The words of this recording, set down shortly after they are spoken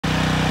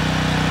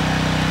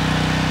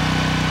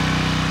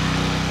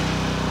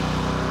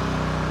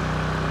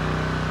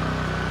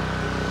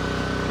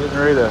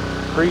Getting ready to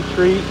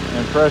pre-treat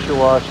and pressure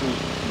wash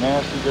these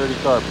nasty, dirty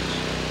carpets.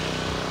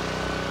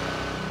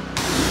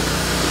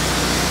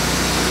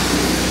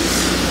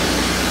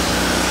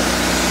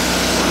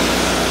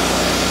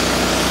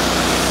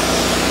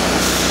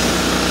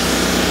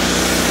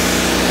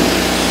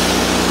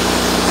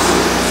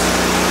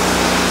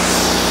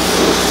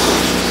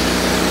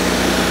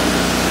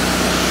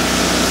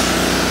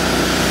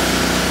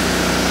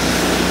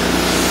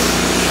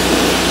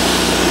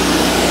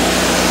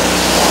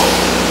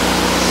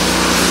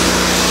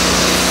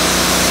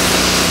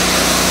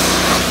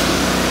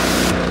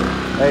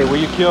 Hey, will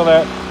you kill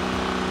that?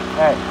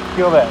 Hey,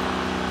 kill that.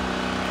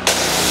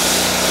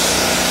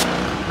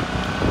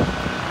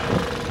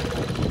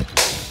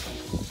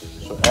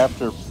 So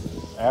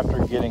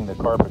after getting the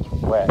carpets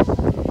wet,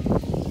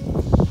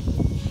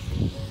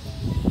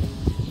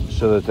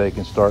 so that they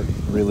can start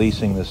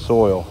releasing the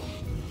soil.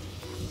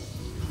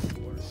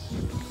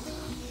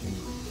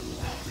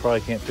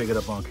 Probably can't pick it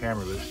up on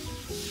camera, but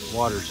the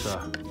water's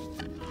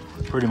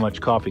pretty much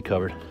coffee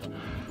covered.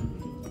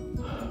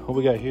 What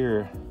we got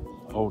here?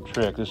 Old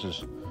trick. This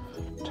is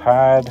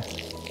Tide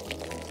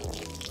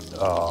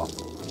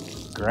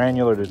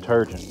granular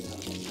detergent.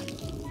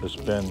 It's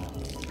been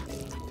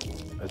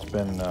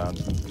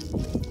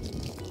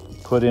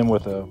put in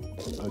with a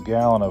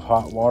gallon of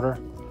hot water,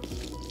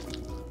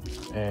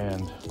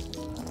 and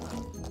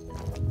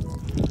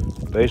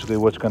basically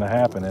what's going to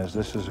happen is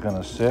this is going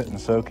to sit and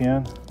soak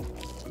in.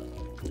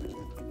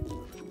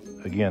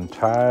 Again,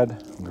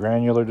 Tide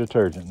granular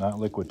detergent, not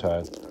liquid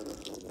Tide,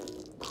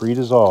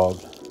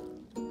 pre-dissolved.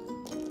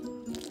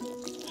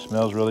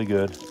 Smells really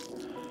good.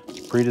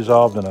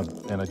 Pre-dissolved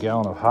in a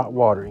gallon of hot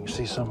water. You can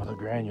see some of the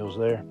granules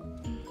there.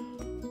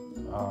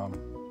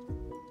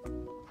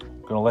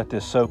 Gonna let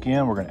this soak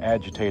in. We're gonna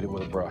agitate it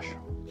with a brush.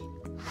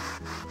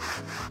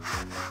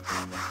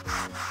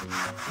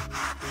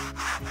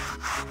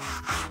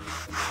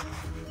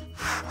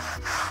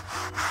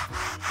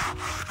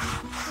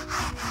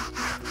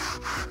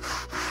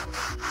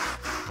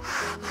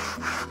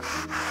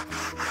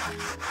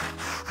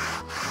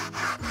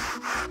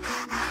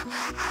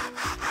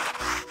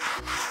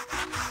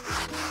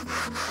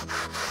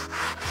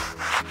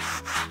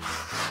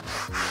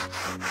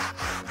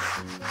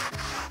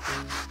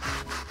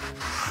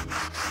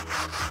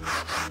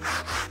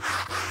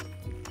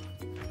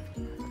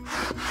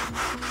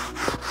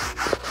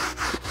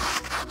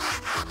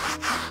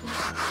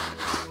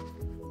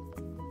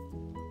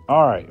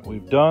 All right,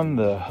 we've done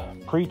the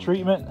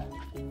pre-treatment.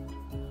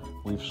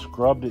 We've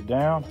scrubbed it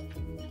down.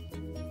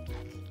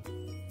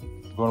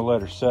 We're going to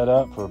let her set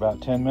up for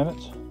about 10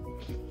 minutes.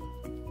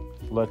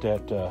 Let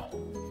that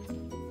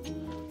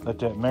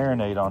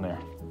marinate on there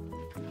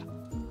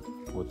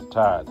with the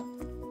Tide.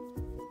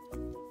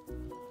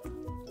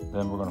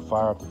 Then we're going to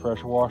fire up the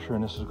pressure washer,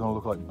 and this is going to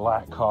look like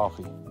black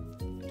coffee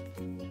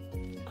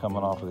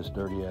coming off of this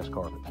dirty ass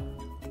carpet.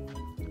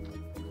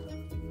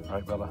 All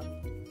right, Bella.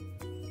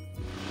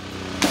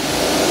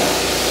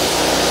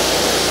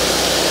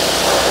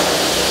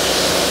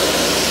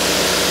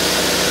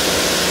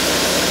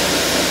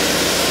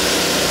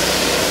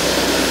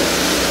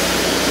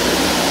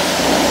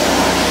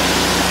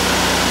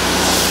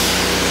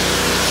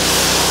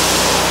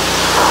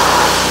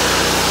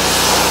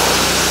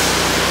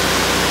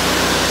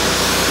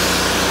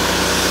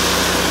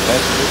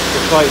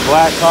 It's like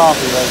black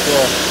coffee right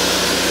there.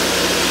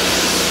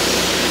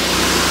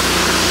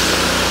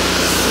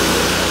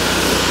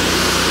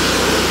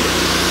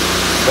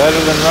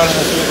 Better than running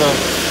it through the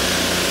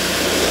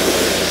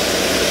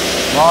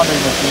laundry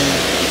machine.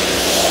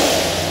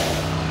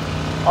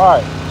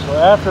 Alright, so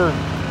after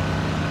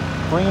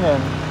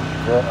cleaning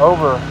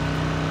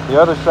the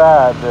other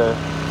side, the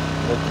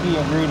key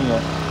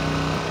ingredient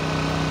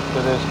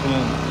to this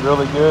being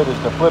really good is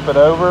to flip it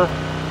over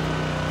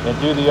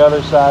and do the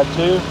other side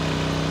too.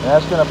 And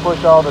that's going to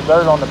push all the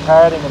dirt on the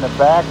padding and the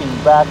backing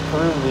back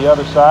through to the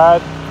other side.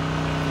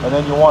 And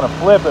then you want to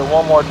flip it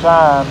one more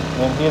time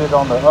and hit it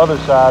on the other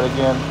side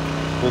again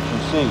that you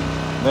see.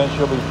 And then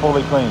she'll be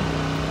fully clean.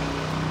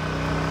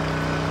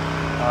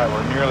 All right,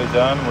 we're nearly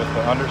done with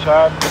the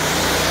underside.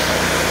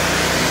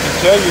 You can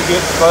tell you're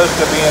getting close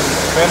to being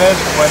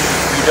finished when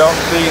you don't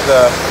see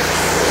the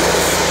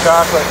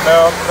chocolate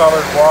milk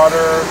colored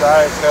water,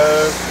 Diet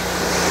Coke,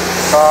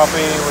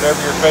 coffee,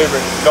 whatever your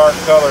favorite dark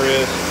color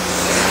is.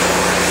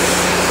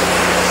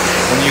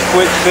 When you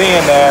quit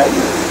seeing that,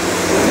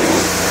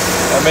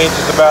 that means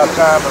it's about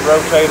time to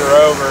rotate her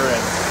over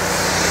and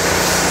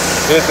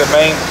hit the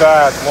main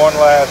sides one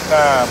last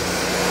time,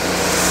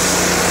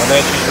 and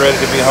then she's ready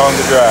to be hung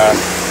to dry.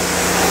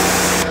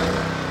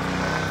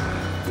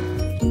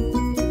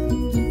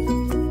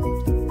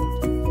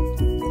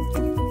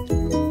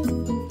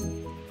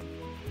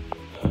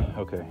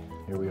 Okay,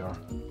 here we are.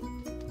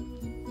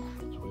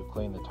 So we've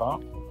cleaned the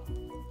top,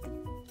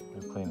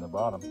 we've cleaned the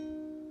bottom,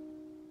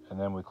 and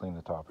then we clean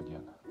the top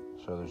again.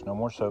 So there's no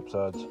more soap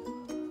suds.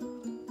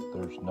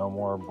 There's no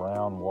more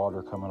brown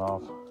water coming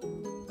off.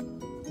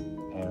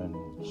 And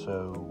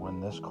so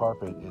when this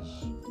carpet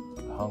is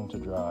hung to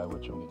dry,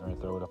 which I'm getting ready to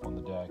throw it up on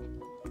the deck,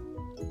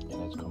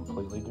 and it's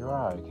completely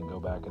dry, it can go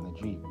back in the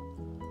Jeep.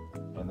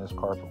 And this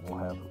carpet will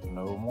have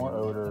no more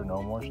odor,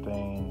 no more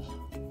stains.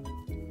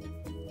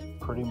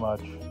 Pretty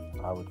much,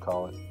 I would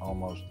call it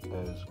almost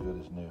as good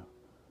as new.